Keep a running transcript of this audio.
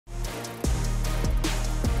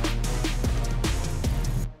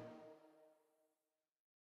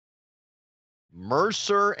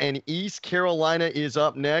Mercer and East Carolina is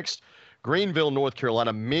up next. Greenville, North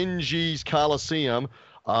Carolina, Minges Coliseum.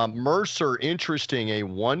 Mercer, interesting, a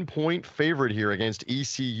 1-point favorite here against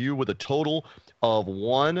ECU with a total of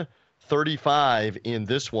 135 in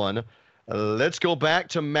this one. Let's go back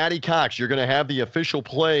to Matty Cox. You're going to have the official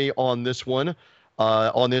play on this one,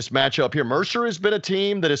 on this matchup here. Mercer has been a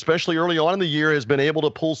team that, especially early on in the year, has been able to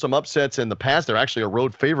pull some upsets in the past. They're actually a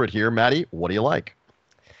road favorite here. Matty, what do you like?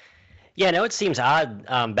 Yeah, I know it seems odd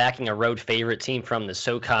backing a road favorite team from the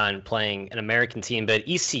SoCon playing an American team, but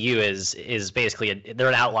ECU is basically they're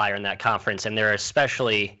an outlier in that conference, and they're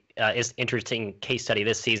especially is interesting case study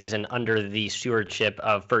this season under the stewardship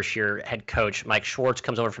of first-year head coach Mike Schwartz.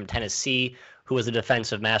 Comes over from Tennessee, who was the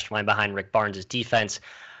defensive mastermind behind Rick Barnes' defense.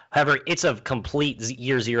 However, it's a complete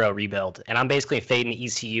year zero rebuild, and I'm basically fading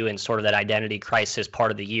ECU in sort of that identity crisis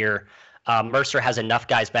part of the year. Mercer has enough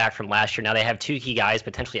guys back from last year. Now they have two key guys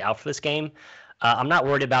potentially out for this game. I'm not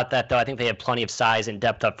worried about that, though. I think they have plenty of size and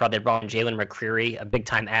depth up front. They brought in Jalen McCreary, a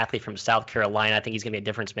big-time athlete from South Carolina. I think he's going to be a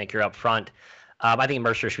difference maker up front. I think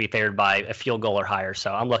Mercer should be favored by a field goal or higher,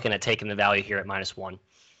 so I'm looking at taking the value here at -1.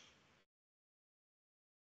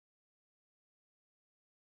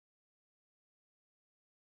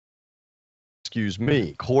 Excuse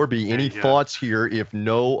me. Corbie, any thoughts here if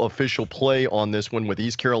no official play on this one with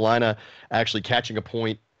East Carolina actually catching a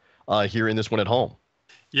point here in this one at home?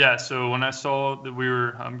 Yeah, so when I saw that we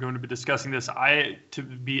were going to be discussing this, to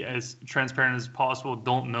be as transparent as possible,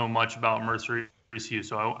 don't know much about Mercer ECU.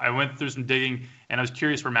 So I went through some digging, and I was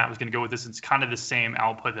curious where Matt was going to go with this. It's kind of the same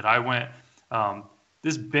output that I went.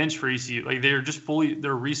 This bench for ECU, like they're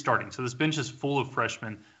restarting. So this bench is full of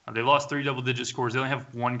freshmen. They lost 3 double-digit scores. They only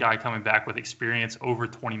have one guy coming back with experience over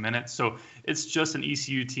 20 minutes. So it's just an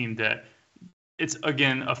ECU team that it's,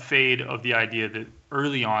 again, a fade of the idea that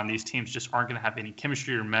early on these teams just aren't going to have any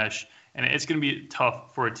chemistry or mesh. And it's going to be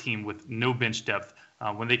tough for a team with no bench depth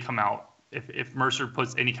when they come out. If Mercer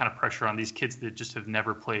puts any kind of pressure on these kids that just have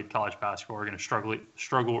never played college basketball, are going to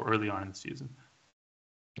struggle early on in the season.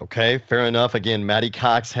 Okay, fair enough. Again, Matty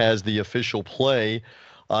Cox has the official play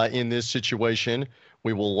in this situation.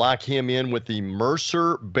 We will lock him in with the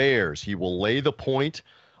Mercer Bears. He will lay the point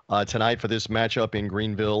tonight for this matchup in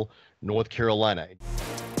Greenville, North Carolina.